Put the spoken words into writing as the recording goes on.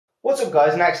What's up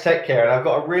guys, Nax Tech here, and I've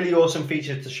got a really awesome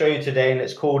feature to show you today, and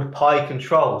it's called Pi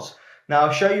Controls. Now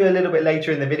I'll show you a little bit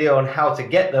later in the video on how to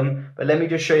get them, but let me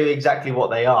just show you exactly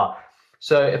what they are.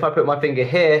 So if I put my finger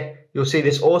here, you'll see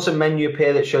this awesome menu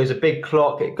appear that shows a big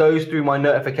clock. It goes through my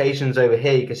notifications over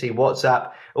here. You can see WhatsApp.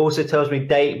 It also tells me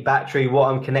date, battery, what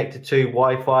I'm connected to,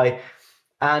 Wi-Fi,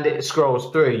 and it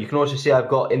scrolls through. You can also see I've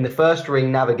got in the first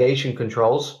ring navigation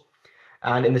controls,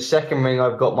 and in the second ring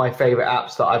I've got my favorite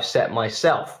apps that I've set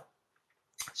myself.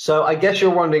 So I guess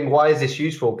you're wondering, why is this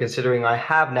useful considering I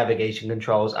have navigation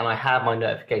controls and I have my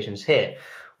notifications here?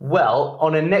 Well,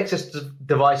 on a Nexus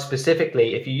device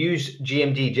specifically, if you use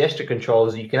GMD gesture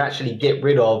controls, you can actually get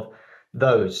rid of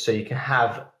those. So you can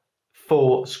have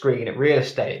full screen real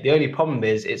estate. The only problem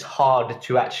is it's hard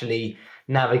to actually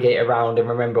navigate around and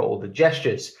remember all the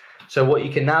gestures. So what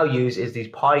you can now use is these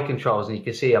Pi controls, and you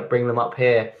can see I bring them up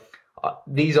here.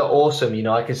 These are awesome. You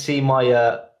know, I can see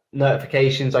my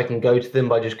notifications. I can go to them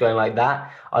by just going like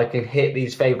that. I can hit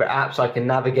these favorite apps. I can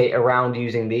navigate around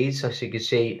using these. So you can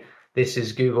see this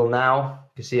is Google now.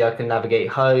 You can see I can navigate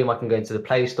home. I can go into the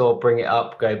Play Store, bring it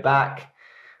up, go back.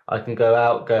 I can go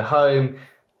out, go home.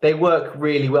 They work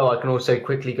really well. I can also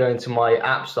quickly go into my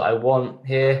apps that I want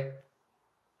here.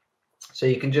 So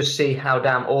you can just see how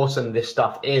damn awesome this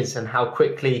stuff is and how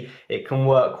quickly it can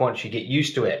work once you get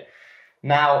used to it.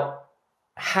 Now,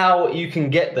 how you can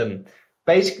get them.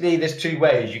 Basically, there's two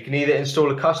ways. You can either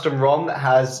install a custom ROM that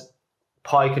has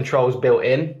Pi controls built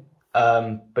in,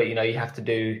 but you have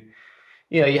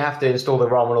to install the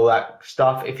ROM and all that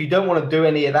stuff. If you don't want to do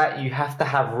any of that, you have to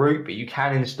have root, but you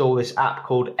can install this app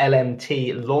called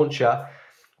LMT Launcher,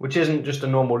 which isn't just a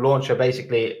normal launcher.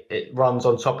 Basically, it runs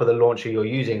on top of the launcher you're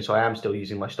using, so I am still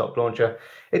using my stock launcher.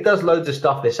 It does loads of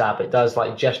stuff, this app. It does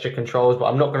like gesture controls, but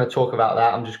I'm not going to talk about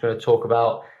that. I'm just going to talk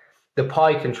about the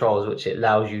Pi controls, which it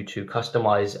allows you to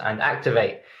customize and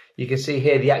activate. You can see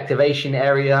here the activation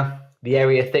area, the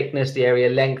area thickness, the area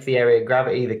length, the area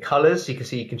gravity, the colors. You can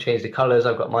see you can change the colors.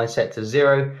 I've got mine set to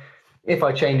 0. If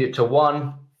I change it to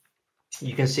 1,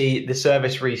 you can see the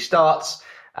service restarts.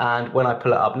 And when I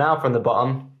pull it up now from the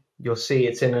bottom, you'll see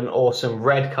it's in an awesome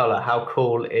red color. How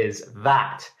cool is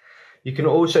that? You can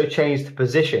also change the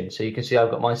position. So you can see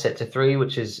I've got mine set to 3,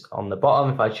 which is on the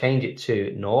bottom. If I change it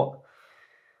to 0,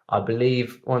 I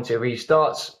believe once it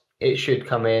restarts, it should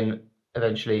come in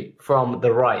eventually from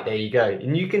the right. There you go.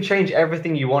 And you can change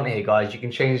everything you want here, guys. You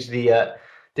can change the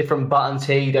different buttons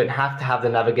here. You don't have to have the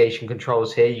navigation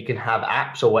controls here. You can have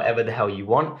apps or whatever the hell you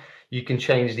want. You can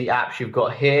change the apps you've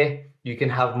got here. You can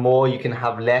have more, you can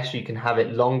have less, you can have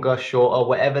it longer, shorter,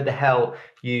 whatever the hell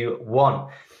you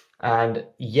want. And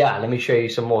yeah, let me show you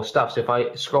some more stuff. So if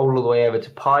I scroll all the way over to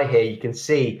Pi here, you can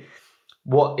see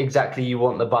what exactly you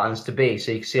want the buttons to be.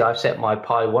 So you can see I've set my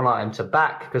Pi 1 item to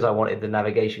back because I wanted the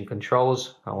navigation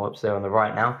controls. Oh, whoops, they're on the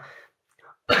right now.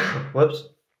 Whoops.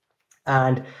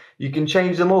 And you can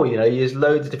change them all. There's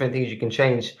loads of different things you can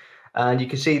change. And you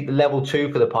can see the level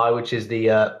 2 for the Pi, which is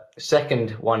the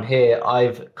second one here.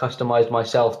 I've customized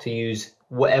myself to use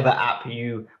whatever app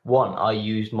you want. I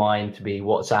used mine to be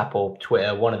WhatsApp or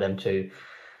Twitter, one of them two.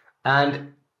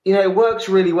 And it works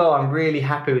really well. I'm really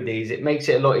happy with these. It makes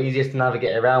it a lot easier to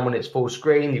navigate around when it's full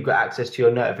screen. You've got access to your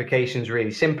notifications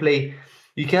really simply.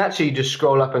 You can actually just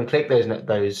scroll up and click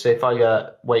those. So if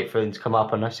I wait for them to come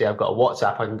up and I see I've got a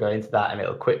WhatsApp, I can go into that and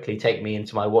it'll quickly take me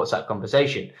into my WhatsApp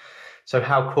conversation. So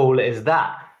how cool is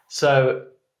that? So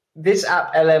this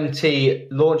app, LMT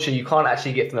Launcher, you can't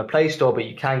actually get from the Play Store, but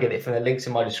you can get it from the links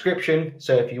in my description.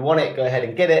 So if you want it, go ahead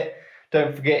and get it.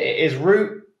 Don't forget it is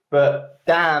root, but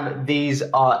damn, these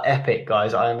are epic,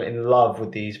 guys. I am in love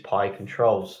with these Pi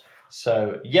controls.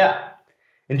 So yeah,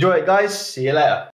 enjoy it, guys. See you later.